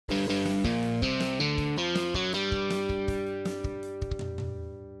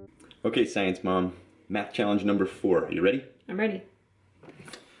Okay, Science Mom, math challenge number 4. Are you ready? I'm ready.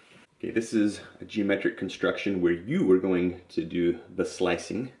 Okay, this is a geometric construction where you are going to do the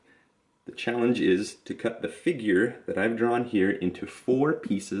slicing. The challenge is to cut the figure that I've drawn here into 4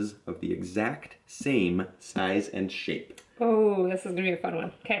 pieces of the exact same size and shape. Oh, this is gonna be a fun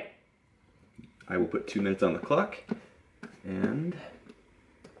one. Okay. I will put 2 minutes on the clock, and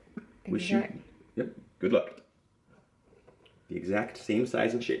wish you, good luck. The exact same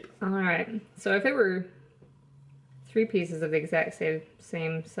size and shape. All right. So if it were 3 pieces of the exact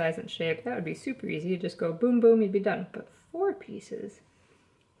same size and shape, that would be super easy. You'd just go boom, boom, you'd be done. But 4 pieces,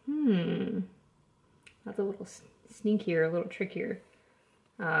 that's a little sneakier, a little trickier.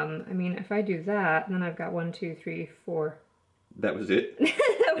 I mean, if I do that, then I've got 1, 2, 3, 4. That was it?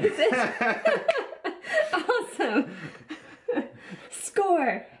 That was it. Awesome.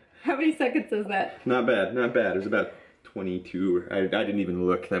 Score. How many seconds is that? Not bad, not bad. It was about 22. I didn't even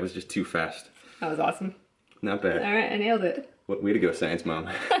look. That was just too fast. That was awesome. Not bad. All right, I nailed it. What way to go, Science Mom.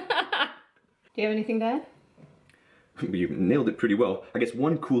 Do you have anything to add? You nailed it pretty well. I guess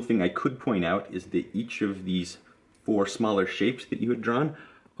one cool thing I could point out is that each of these 4 smaller shapes that you had drawn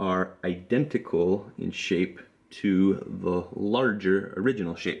are identical in shape to the larger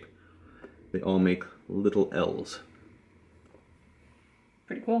original shape. They all make little L's.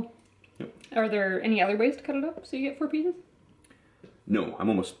 Pretty cool. Yep. Are there any other ways to cut it up so you get 4 pieces? No, I'm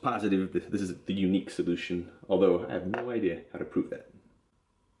almost positive that this is the unique solution, although I have no idea how to prove that.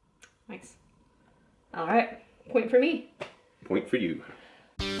 Nice. All right, point for me. Point for you.